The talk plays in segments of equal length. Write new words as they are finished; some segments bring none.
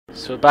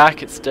So we're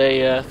back, it's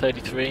day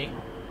 33,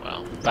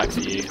 well, back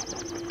for you,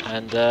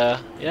 and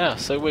yeah,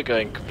 so we're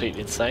going completely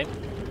insane.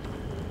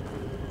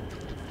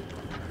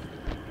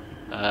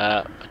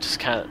 I just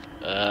can't,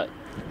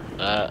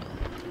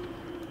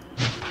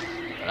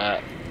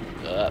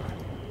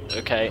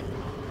 okay,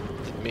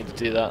 didn't mean to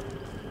do that.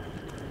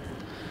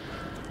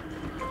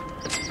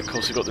 Of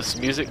course we've got this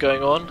music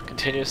going on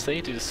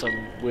continuously due to some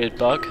weird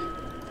bug,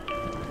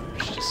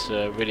 which is just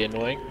really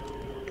annoying.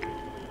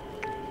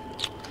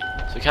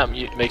 So we can't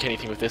make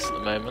anything with this at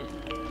the moment.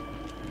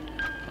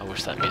 I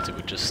wish that music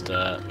would just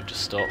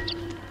stop.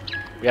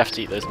 We have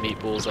to eat those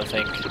meatballs, I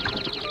think,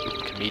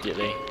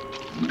 immediately.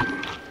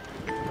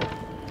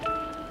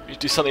 We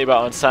do something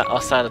about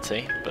our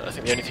sanity, but I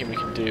think the only thing we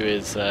can do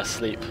is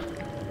sleep.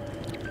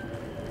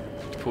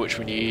 For which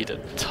we need a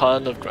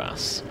ton of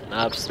grass, an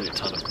absolute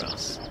ton of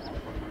grass.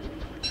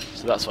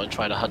 So that's what I'm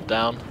trying to hunt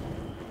down.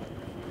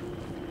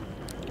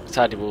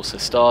 Sadly, we're also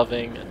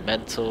starving and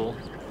mental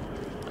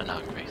and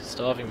hungry.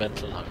 Starving,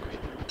 mental, and hungry.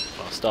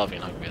 Well, starving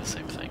and hungry are the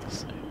same thing.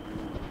 So.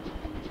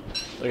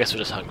 I guess we're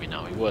just hungry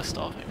now. We were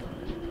starving.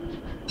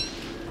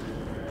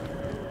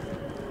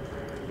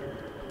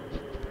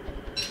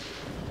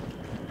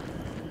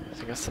 I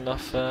think that's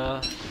enough.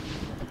 Enough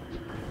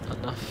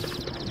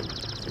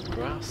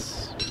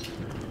grass.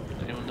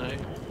 Anyone know?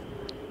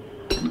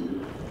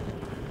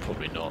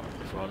 Probably not,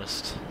 if we're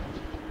honest.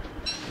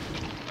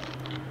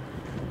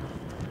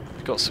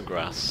 We've got some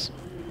grass.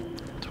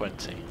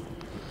 20.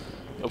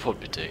 It'll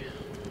probably do.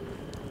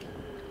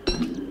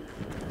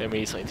 Then we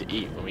need something to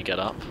eat when we get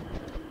up.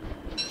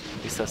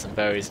 At least there's some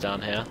berries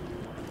down here.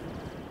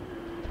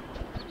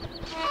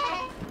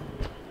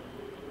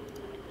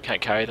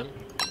 Can't carry them.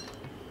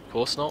 Of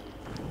course not.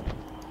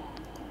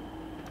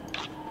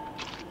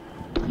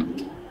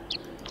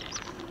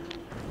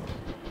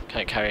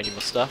 Can't carry any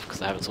more stuff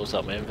because I haven't sorted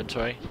out my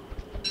inventory.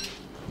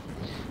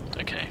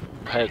 Okay,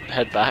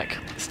 head back.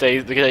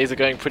 The days are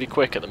going pretty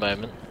quick at the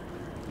moment.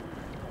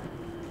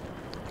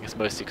 I guess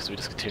mostly because we're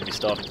just continually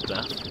starving to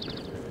death.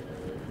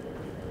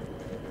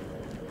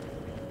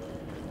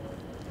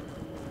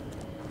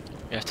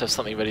 You have to have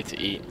something ready to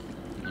eat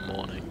in the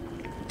morning.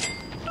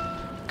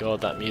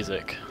 God, that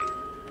music.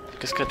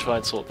 Just gonna try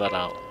and sort that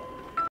out.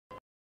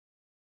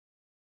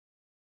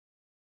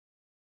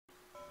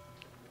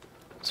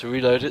 So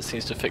reload it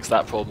seems to fix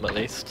that problem at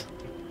least.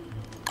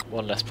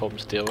 One less problem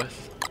to deal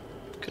with.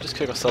 Could just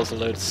cook ourselves a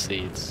load of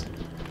seeds.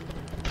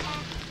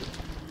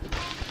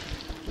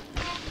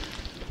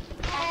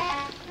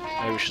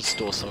 Maybe we should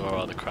store some of our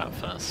other crap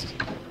first.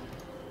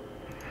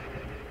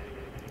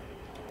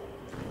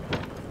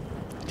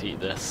 To eat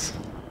this.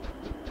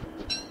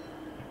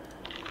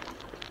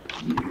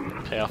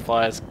 Okay, our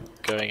fire's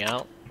going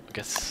out. I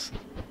guess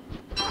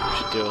we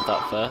should deal with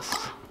that first.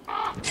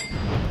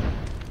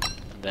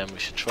 And then we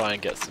should try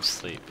and get some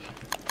sleep.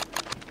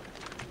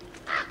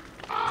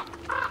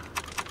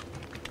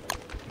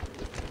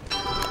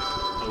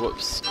 Oh,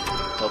 whoops.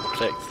 Double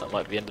clicked. That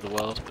might be the end of the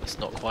world, but it's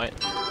not quite.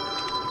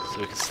 So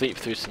we can sleep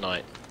through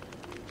tonight.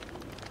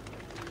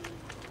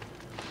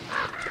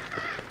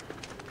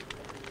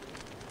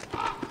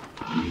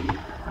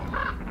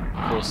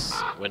 Of course,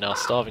 we're now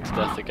starving to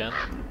death again.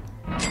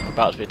 We're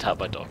about to be attacked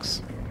by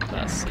dogs.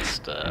 That's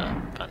just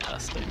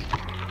fantastic.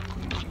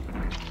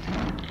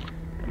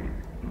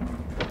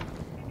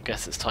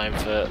 Guess it's time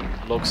for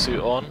log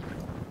suit on.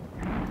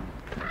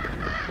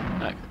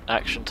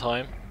 Action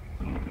time.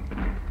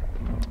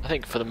 I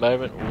think for the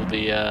moment all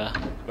the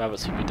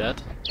rabbits will be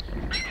dead.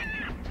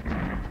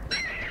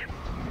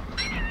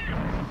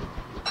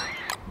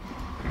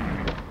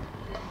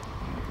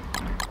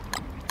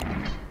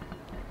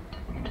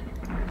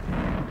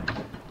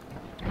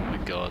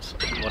 God,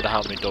 I wonder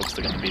how many dogs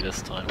there are going to be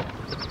this time.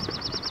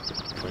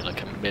 Probably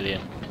like a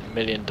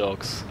million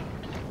dogs.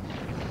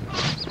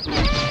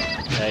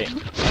 Okay.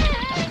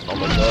 Oh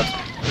my god.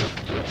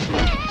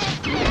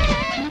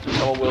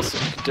 Come on Wilson,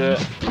 you can do it.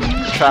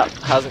 The trap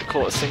hasn't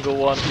caught a single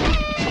one.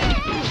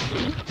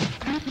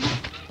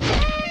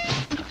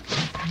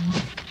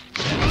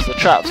 So the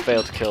traps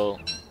failed to kill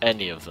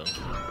any of them.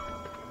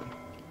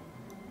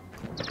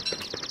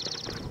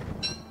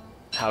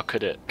 How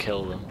could it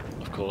kill them,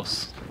 of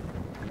course?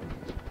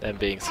 Them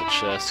being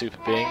such super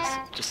beings,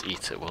 just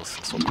eat it,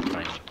 Wilson, stop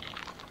complaining.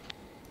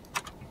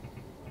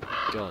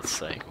 God's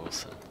sake,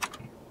 Wilson.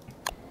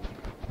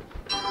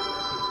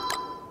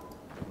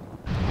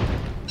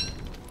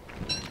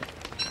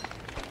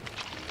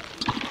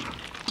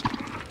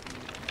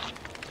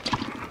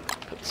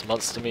 Put some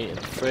monster meat in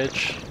the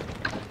fridge.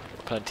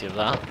 Plenty of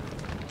that,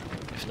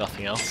 if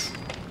nothing else.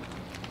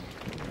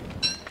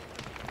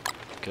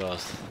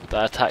 God,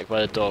 that attack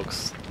by the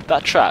dogs.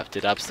 That trap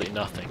did absolutely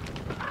nothing.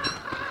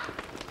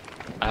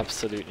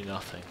 Absolutely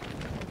nothing.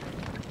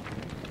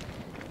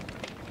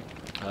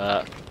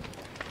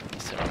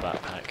 Let's hit my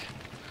backpack.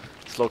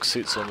 This log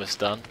suit's almost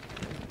done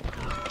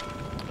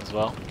as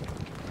well.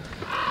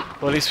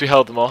 Well, at least we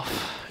held them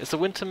off. Is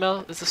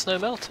the snow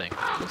melting?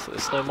 Looks like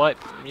the snow might,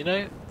 you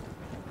know,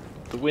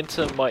 the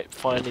winter might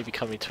finally be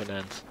coming to an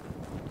end.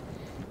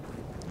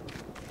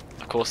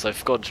 course, I've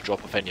forgotten to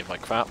drop off any of my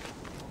crap.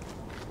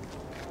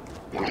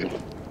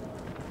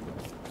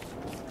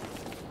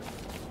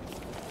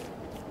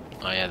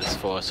 Oh yeah, this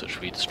forest which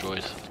we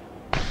destroyed.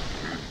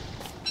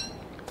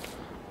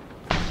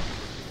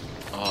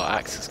 Oh, our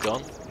axe is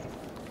gone.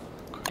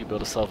 Quickly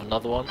build ourselves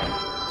another one. I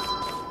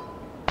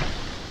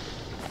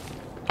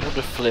wonder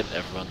if flint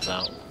ever runs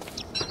out.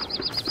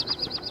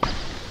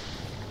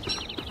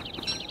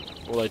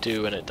 All I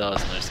do when it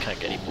does, and I just can't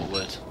get any more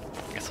wood.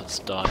 I guess I'll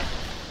just die.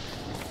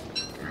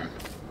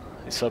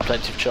 I still have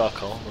plenty of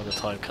charcoal when the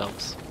time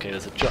comes. Okay,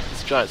 there's a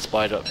giant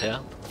spider up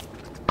here.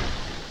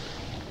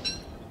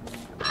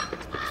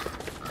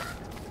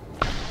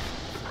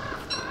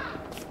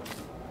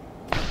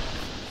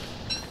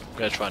 I'm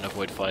going to try and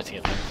avoid fighting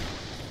it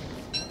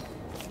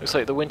though. Looks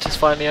like the winter's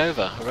finally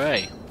over,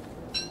 hooray!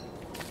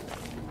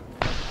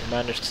 We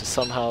managed to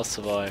somehow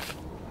survive.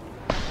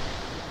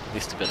 At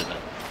least a bit of it.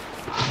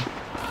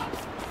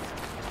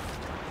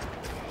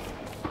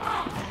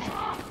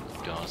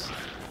 God.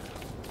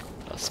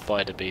 That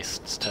spider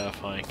beast is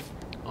terrifying.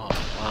 Oh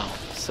wow,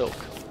 silk.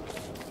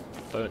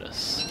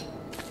 Bonus.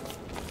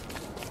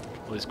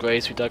 All these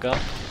greys we dug up.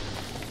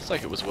 Looks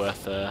like it was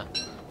worth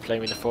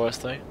flaming the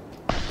forest though.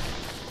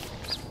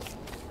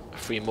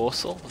 Free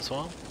morsel as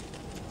well,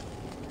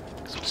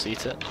 so we'll just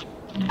eat it.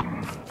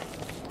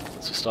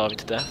 So we're starving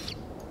to death.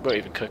 Won't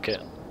even cook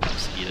it,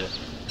 just eat it.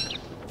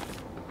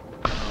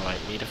 Alright,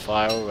 need a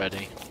fire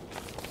already.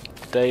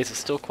 The days are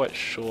still quite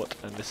short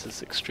and this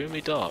is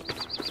extremely dark.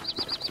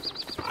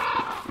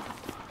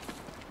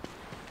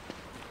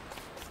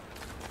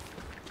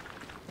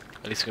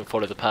 At least we can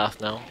follow the path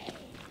now.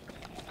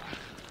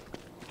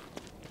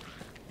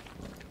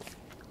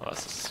 Oh,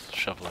 that's a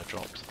shovel I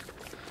dropped.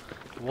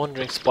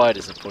 Wandering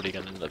spiders are probably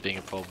going to end up being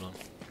a problem.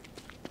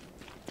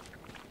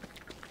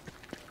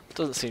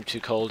 Doesn't seem too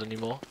cold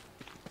anymore.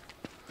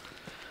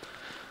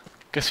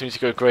 Guess we need to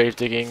go grave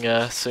digging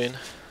soon.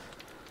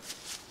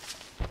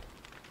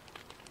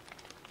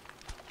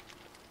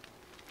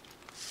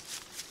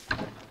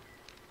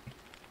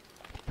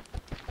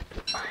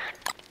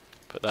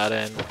 Put that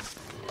in.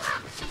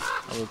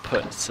 And we'll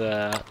put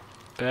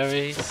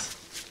berries,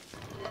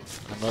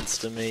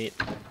 monster meat,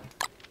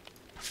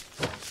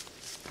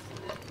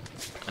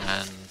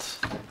 and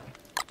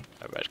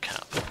a red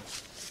cap.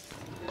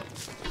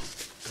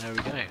 There we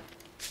go.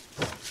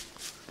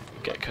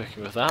 Get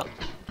cooking with that.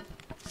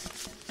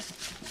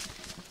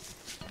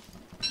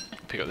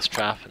 Pick up this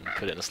trap and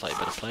put it in a slightly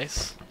better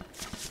place.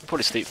 I'll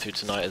probably sleep through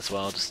tonight as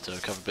well, just to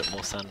recover a bit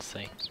more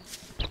sanity.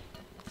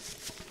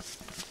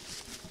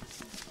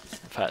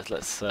 In fact,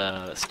 let's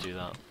do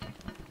that.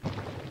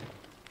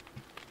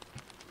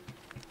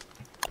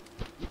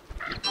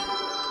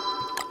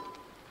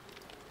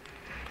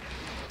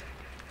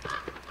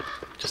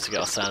 Just to get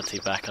our sanity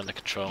back under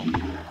control.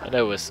 I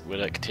know we're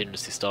like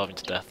continuously starving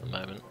to death at the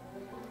moment.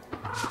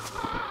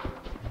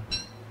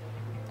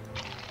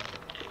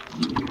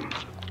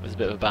 There's a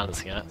bit of a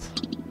balancing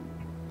act.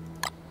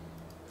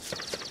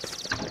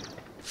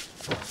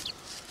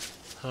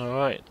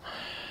 Alright.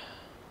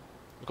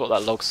 We've got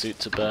that log suit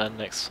to burn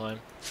next time.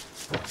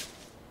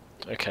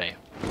 Okay.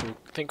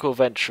 I think we'll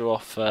venture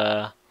off,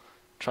 try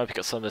and pick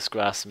up some of this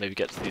grass and maybe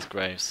get to these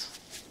graves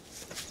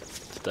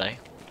today.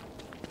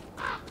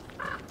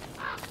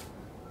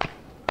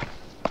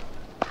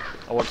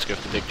 I wanted to go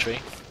for the big tree,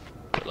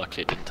 but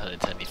luckily it didn't turn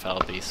into any foul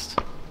beast.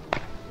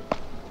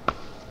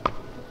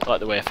 I like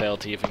the way I failed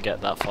to even get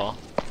that far.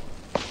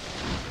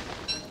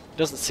 It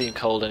doesn't seem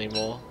cold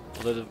anymore,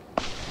 although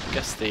I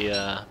guess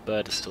the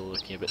bird is still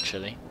looking a bit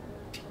chilly.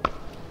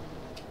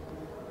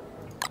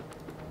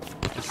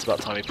 It's about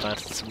time we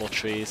planted some more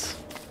trees.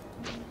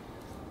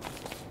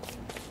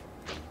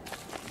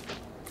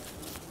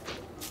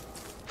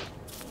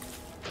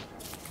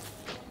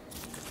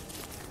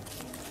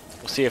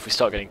 We'll see if we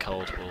start getting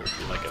cold,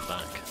 we might get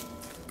back.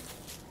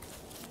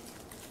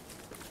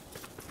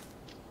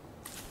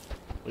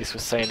 At least we're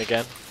sane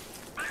again,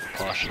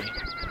 partially.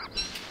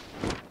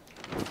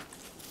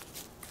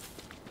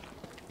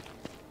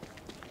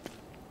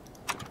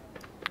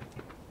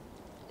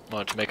 Might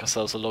have to make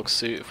ourselves a log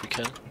suit if we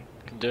can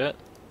do it.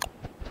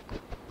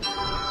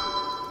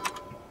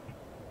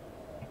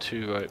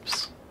 2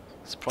 ropes.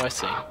 It's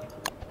pricey.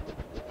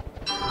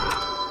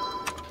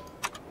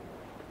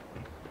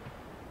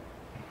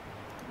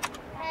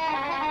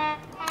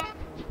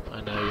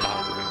 I know you're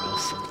hungry,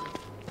 Wilson.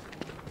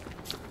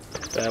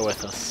 Bear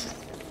with us.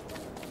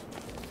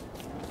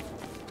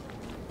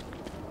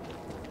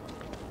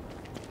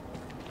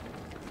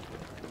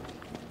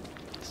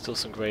 Still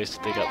some graves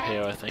to dig up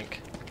here, I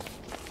think.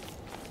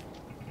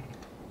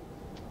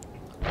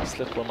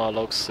 Slip on our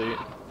log suit.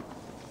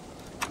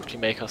 Quickly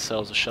make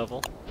ourselves a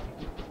shovel.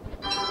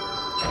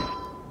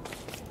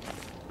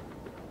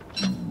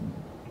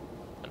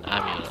 An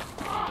amulet.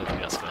 I don't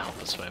think that's going to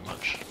help us very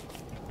much.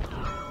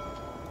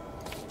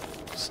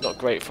 It's not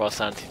great for our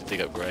sanity to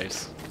dig up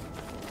graves.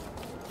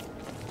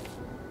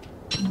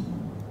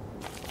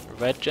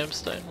 Red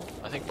gemstone?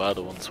 I think my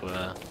other ones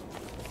were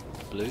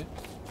blue.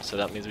 So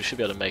that means we should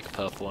be able to make a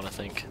purple one, I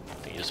think. I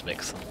think you just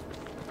mix them.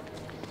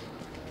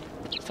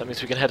 That means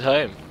we can head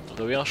home,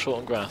 although we are short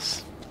on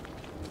grass.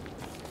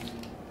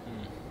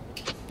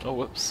 Oh,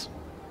 whoops.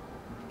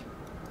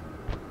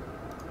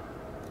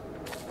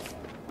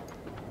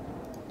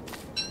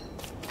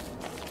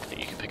 I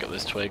think you can pick up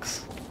those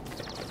twigs.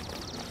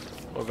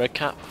 Or a red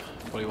cap.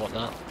 Probably want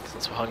that,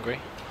 since we're hungry.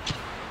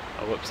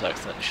 Oh, whoops, I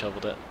accidentally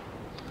shoveled it.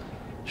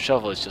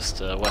 Shovel is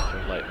just a weapon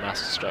of like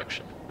mass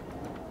destruction.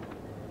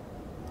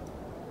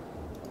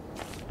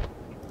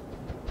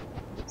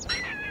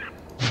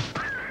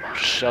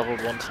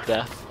 Shoveled one to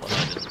death. Oh, no,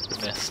 I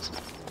didn't. Missed.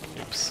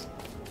 Oops.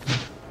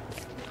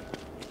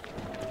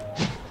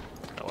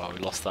 Oh well, we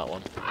lost that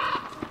one.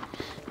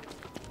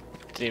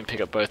 Didn't even pick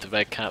up both the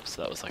red caps,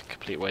 so that was like a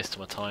complete waste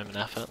of my time and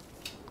effort.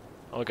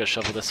 I'll go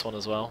shovel this one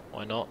as well,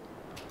 why not?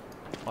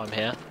 While I'm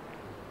here.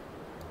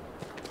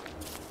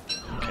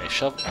 Okay,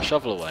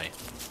 shovel away.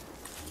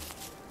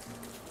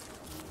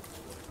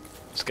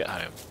 Let's get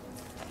home.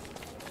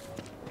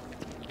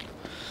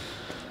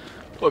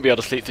 Won't be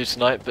able to sleep through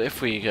tonight, but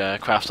if we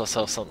craft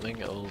ourselves something,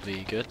 it'll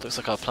be good. Looks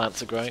like our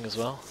plants are growing as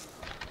well,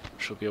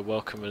 which will be a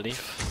welcome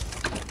relief.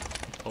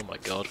 Oh my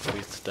god,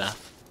 freeze to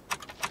death.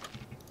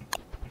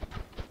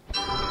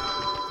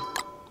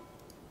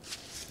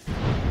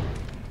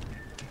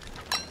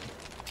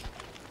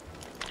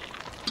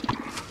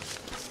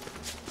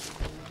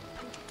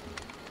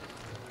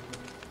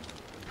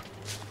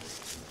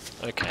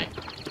 Okay,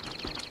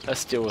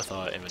 let's deal with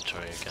our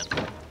inventory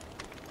again.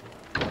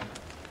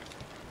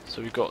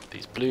 So we've got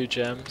these blue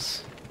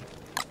gems.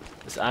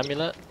 This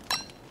amulet.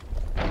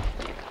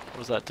 What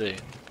does that do?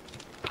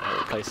 Oh, it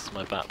replaces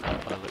my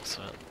backpack by the looks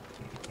of it.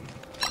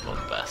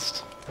 Not the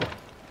best.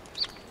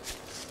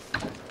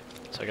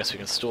 So I guess we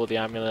can store the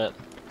amulet.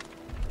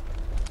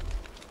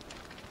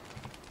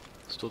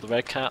 Store the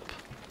red cap.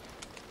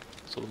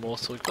 Store the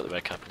morsel. We've got the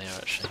red cap in here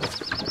actually.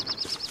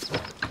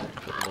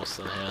 Put the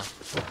morsel in here.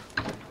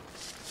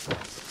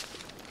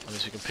 That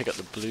means we can pick up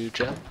the blue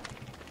gem.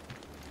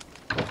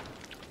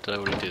 Did I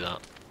already do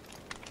that?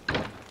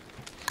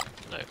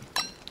 No.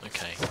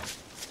 Okay.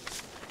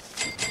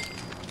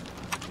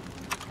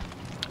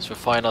 Let's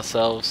refine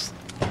ourselves.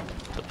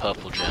 The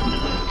purple gem.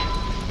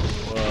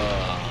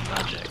 Whoa,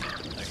 magic.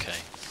 Okay.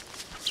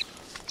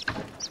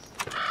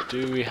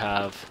 Do we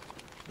have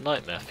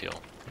nightmare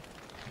fuel?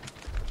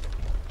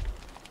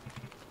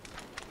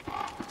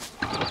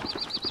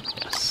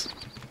 Yes.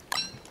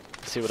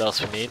 Let's see what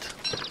else we need.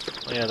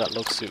 Oh yeah, that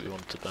log suit we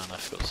wanted to burn, I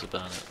forgot to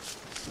burn it.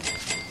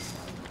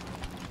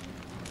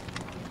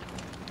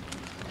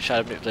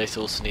 Shadow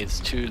Manipulator also needs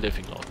 2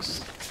 living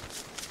logs.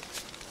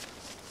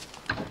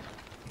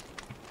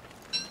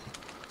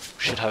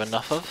 We should have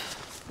enough of.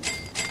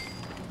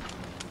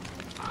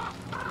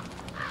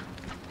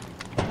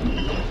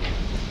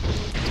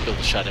 Let's build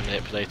the Shadow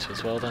Manipulator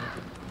as well then.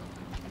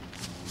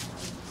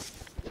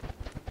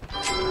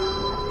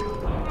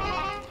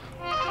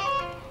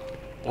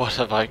 What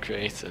have I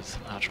created?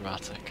 How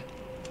dramatic.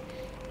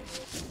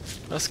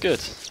 That's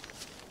good.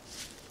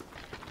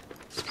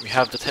 We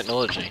have the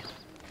technology.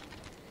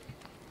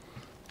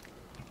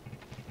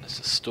 Let's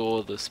just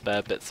store the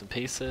spare bits and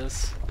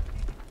pieces.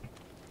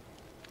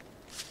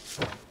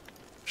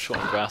 Short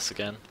on grass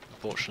again,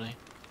 unfortunately.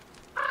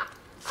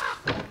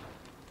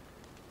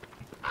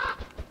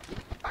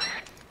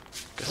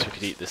 Guess we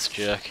could eat this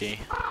jerky.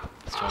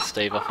 Let's try and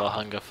stave off our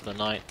hunger for the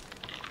night.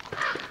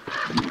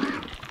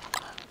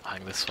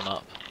 Hang this one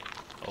up.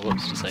 Oh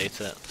whoops, just ate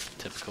it.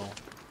 Typical.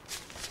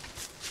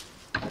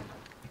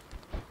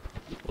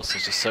 Also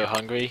just so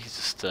hungry, he's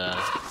just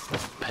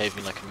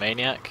behaving like a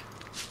maniac.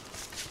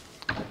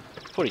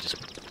 Probably just,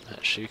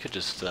 actually, you could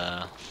just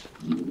burn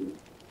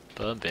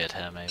beard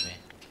hair maybe.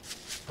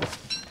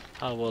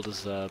 How well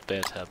does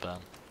beard hair burn?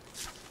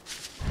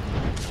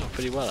 Oh,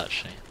 pretty well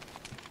actually.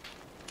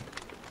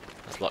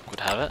 As luck would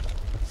have it.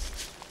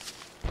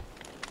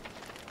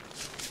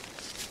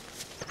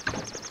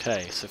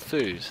 Okay, so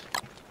food.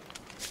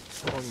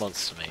 One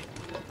monster meat.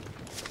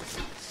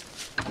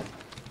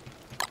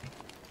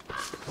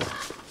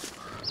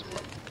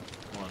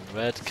 One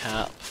red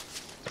cap.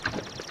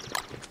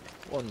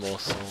 One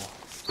morsel.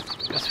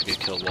 Guess we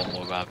could kill one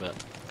more rabbit.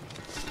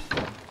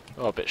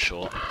 Oh, a bit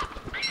short. I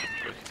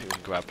think we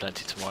can grab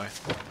plenty tomorrow.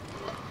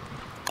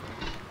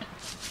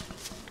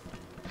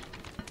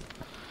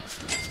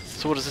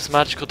 So what does this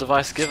magical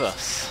device give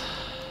us?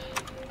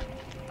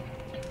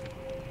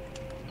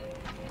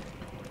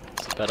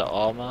 It's better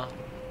armor.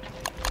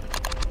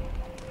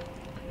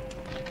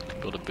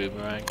 Build a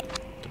boomerang.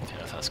 Don't think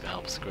that's going to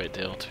help us a great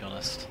deal, to be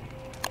honest.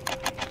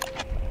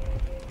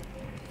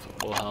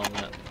 Football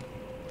helmet.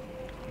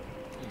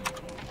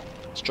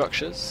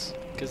 Structures.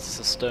 Gives us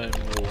a stone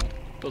wall.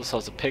 Build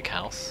ourselves a pig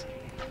house.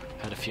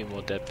 Had a few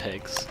more dead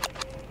pigs.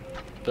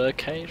 Bird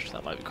cage.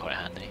 That might be quite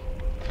handy.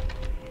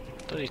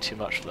 Don't need too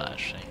much for that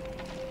actually.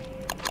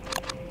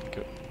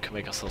 Can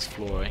make ourselves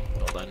flooring.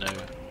 Not that I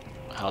know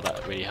how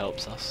that really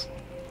helps us.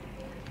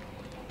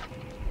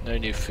 No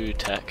new food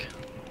tech.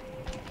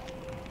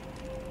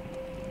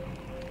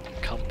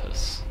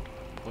 Compass.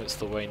 Points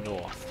the way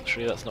north.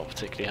 Surely that's not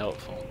particularly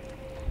helpful.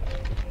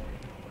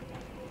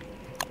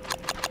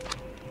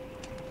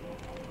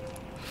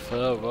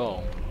 Fur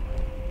roll.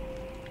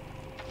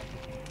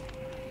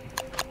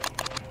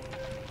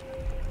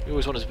 We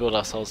always wanted to build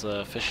ourselves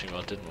a fishing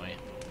rod, didn't we?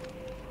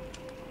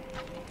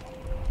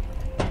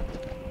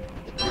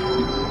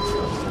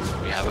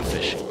 We have a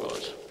fishing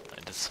rod. I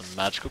did some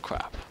magical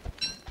crap.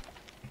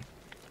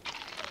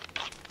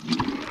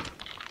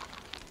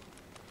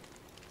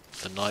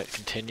 The night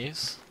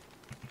continues,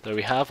 though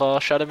we have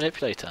our shadow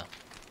manipulator.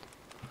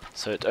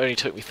 So it only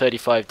took me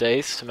 35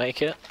 days to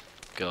make it.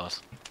 God,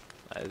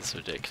 that is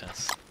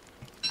ridiculous.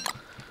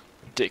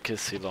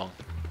 Ridiculously long.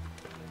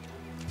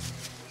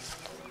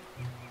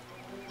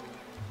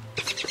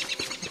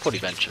 Probably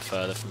venture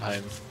further from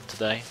home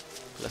today.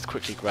 But let's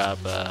quickly grab,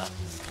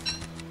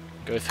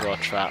 go through our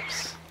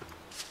traps.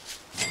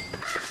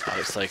 Oh,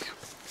 looks like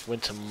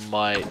winter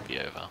might be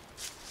over.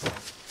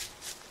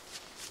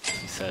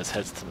 He says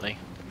hesitantly.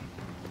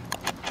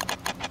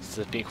 So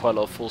there's been quite a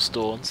lot of false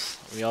dawns.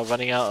 We are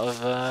running out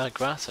of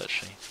grass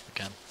actually,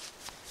 again.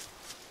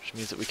 Which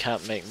means that we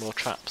can't make more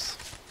traps.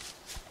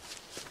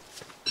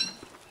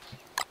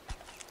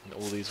 And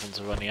all these ones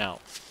are running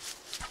out.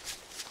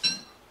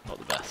 Not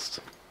the best.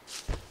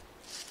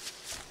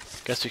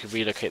 Guess we could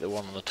relocate the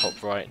one on the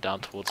top right down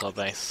towards our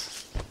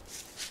base.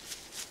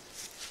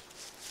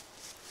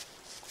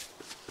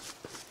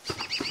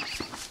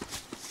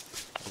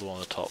 Or the one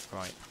on the top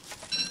right.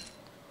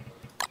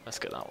 Let's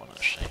get that one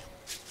actually.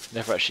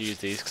 Never actually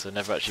used these because I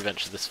never actually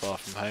ventured this far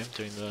from home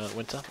during the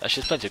winter.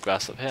 Actually, there's plenty of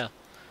grass up here.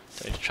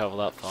 Don't need to travel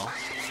that far.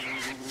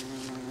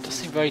 It does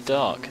seem very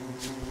dark.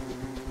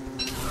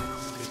 It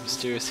seems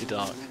mysteriously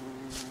dark.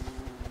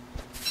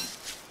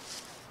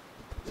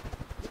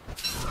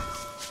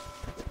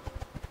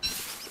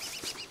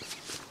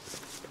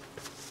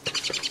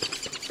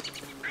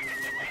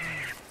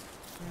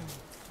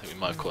 I think we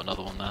might have caught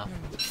another one now.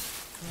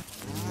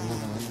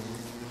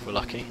 If we're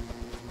lucky.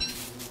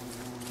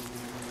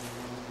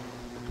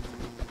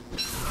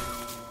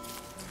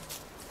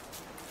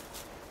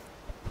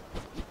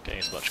 Getting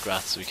as much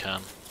grass as we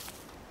can.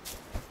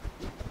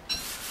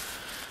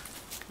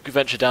 We could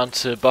venture down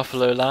to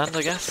Buffalo Land,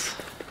 I guess.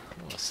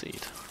 Oh, a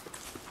seed.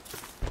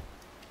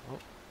 Oh.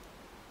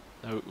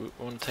 No, we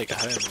want to take it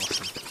home,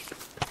 awesome.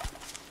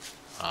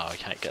 Oh, I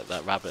can't get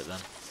that rabbit then.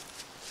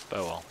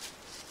 Oh well.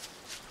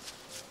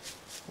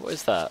 What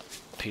is that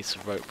piece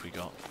of rope we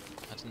got?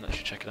 I didn't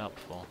actually check it out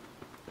before.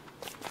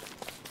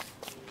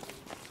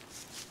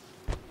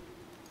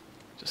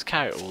 Just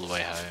carry it all the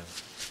way home.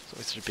 It's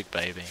always such a big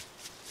baby.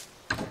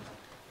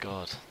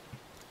 God.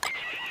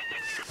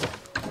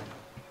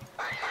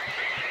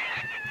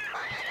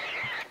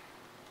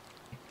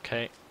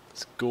 Okay,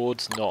 it's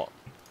Gord's knot.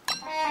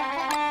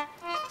 I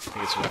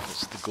think it's a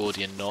reference to the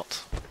Gordian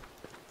knot.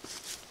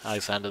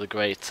 Alexander the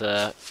Great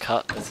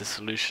cut as the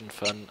solution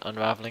for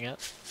unraveling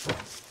it.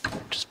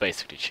 Which is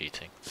basically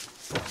cheating.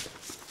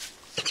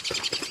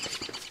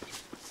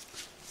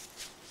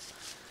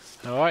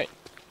 Alright,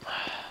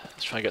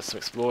 let's try and get some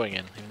exploring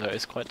in, even though it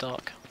is quite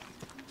dark.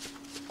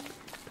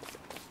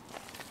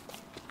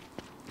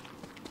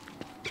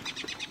 Do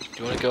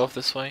you want to go off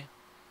this way?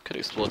 Could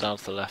explore down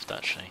to the left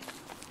actually.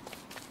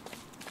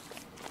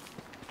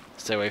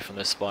 Stay away from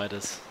those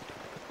spiders.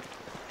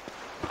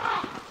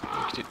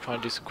 We could try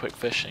and do some quick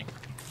fishing.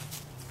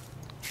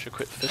 Should I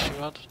quit the fishing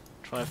rod?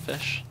 Try and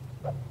fish?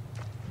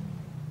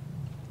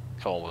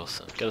 Come on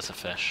Wilson, get us a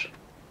fish.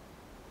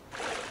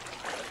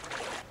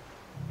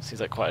 Seems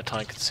like quite a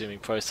time-consuming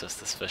process,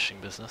 this fishing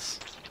business.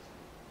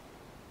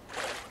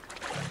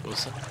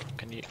 Wilson,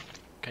 can you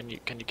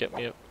get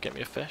me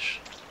a fish?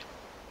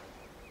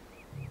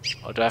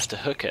 Or do I have to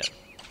hook it?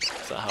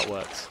 Is that how it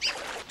works?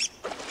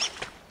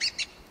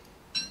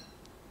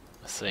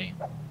 Let's see.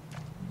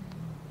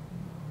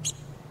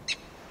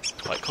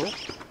 Quite cool.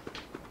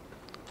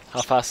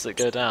 How fast does it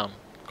go down?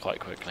 Quite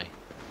quickly.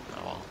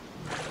 Oh well.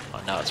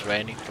 Oh, now it's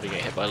raining, probably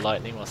get hit by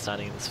lightning while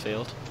standing in this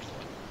field.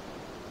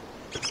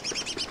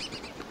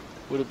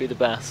 Would it be the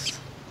best?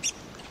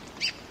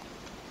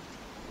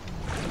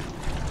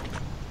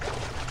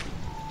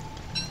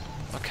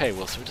 Okay,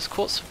 well, so we just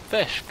caught some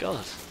fish,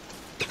 God.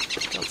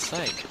 For God's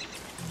sake.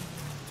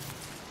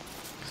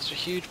 Such a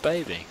huge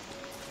baby.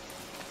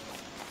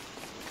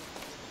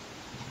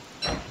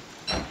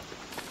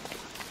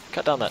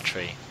 Cut down that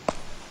tree.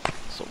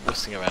 Stop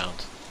whistling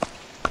around.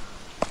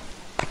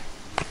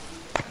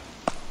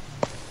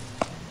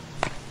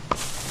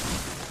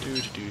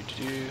 Do.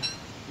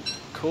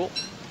 Cool.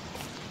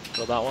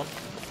 Got that one.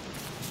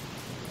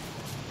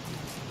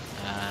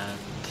 And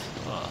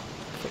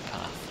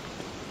footpath.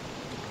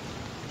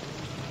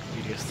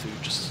 Leading us through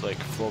just like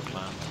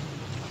frogland.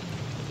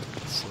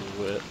 Some of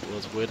the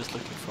world's weirdest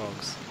looking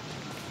frogs.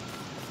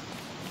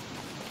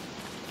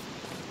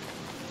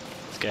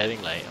 It's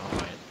getting late,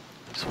 alright.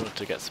 I just wanted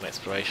to get some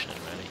exploration in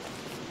really.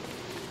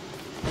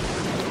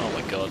 Oh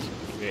my god,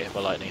 we get hit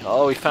by lightning.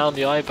 Oh, we found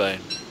the eye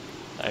bone.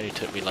 That only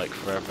took me like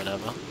forever and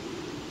ever.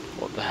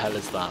 What the hell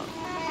is that?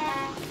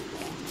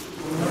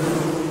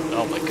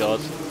 Oh my god.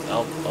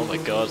 Oh my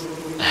god.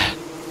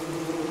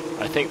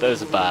 I think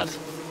those are bad.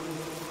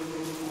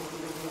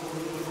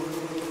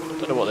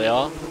 Don't know what they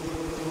are.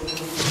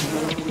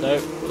 No,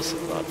 what's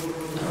it about?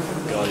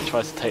 Oh god, he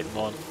tries to take them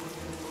on.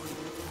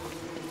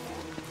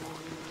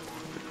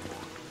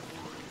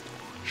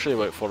 Surely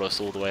won't follow us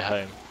all the way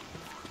home.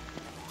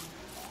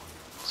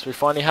 So we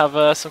finally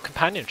have some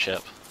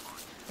companionship.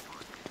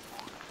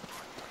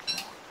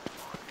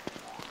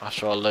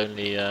 After our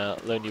lonely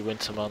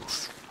winter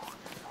months.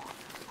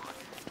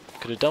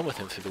 Could have done with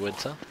him through the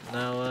winter.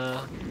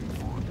 Now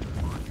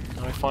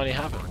we finally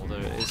have him, although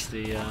it is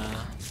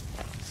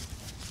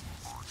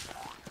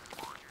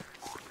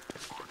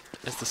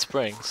it's the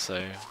spring,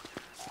 so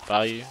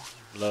value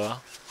lower.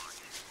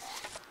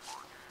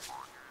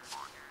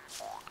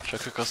 Should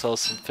I cook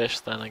ourselves some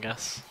fish then, I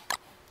guess?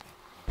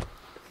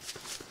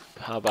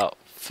 How about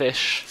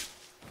fish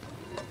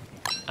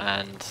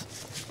and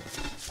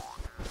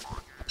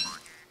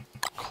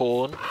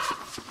corn?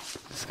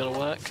 Is this gonna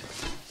work?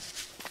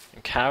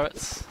 And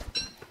carrots.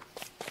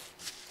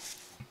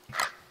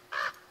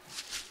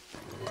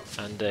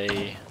 And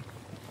I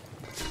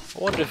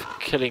wonder if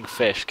killing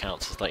fish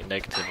counts as like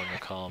negative on your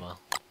karma.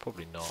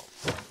 Probably not.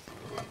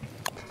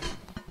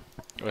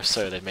 Or if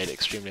so, they've made it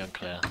extremely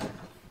unclear.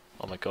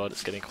 Oh my god,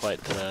 it's getting quite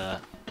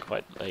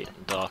late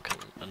and dark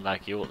and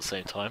laggy all at the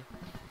same time.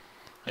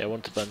 Yeah, I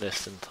wanted to burn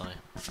this, didn't I?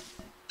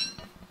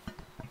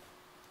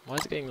 Why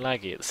is it getting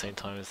laggy at the same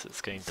time as it's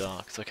getting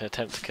dark? It's like an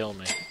attempt to kill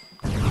me.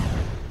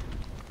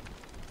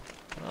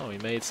 Oh, we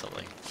made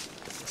something.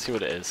 Let's see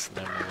what it is, and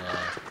then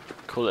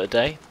we'll call it a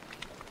day.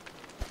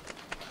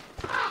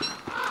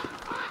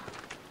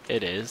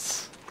 It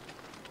is.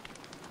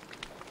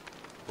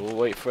 We'll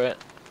wait for it.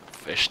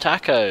 Fish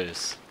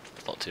tacos!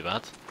 Not too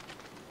bad.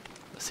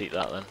 Let's eat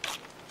that then.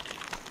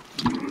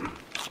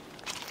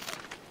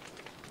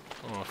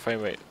 Oh,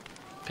 frame rate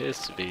appears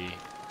to be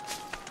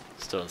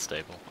still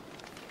unstable.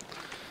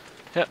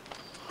 Yep.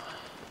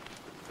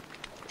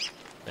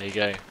 There you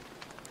go.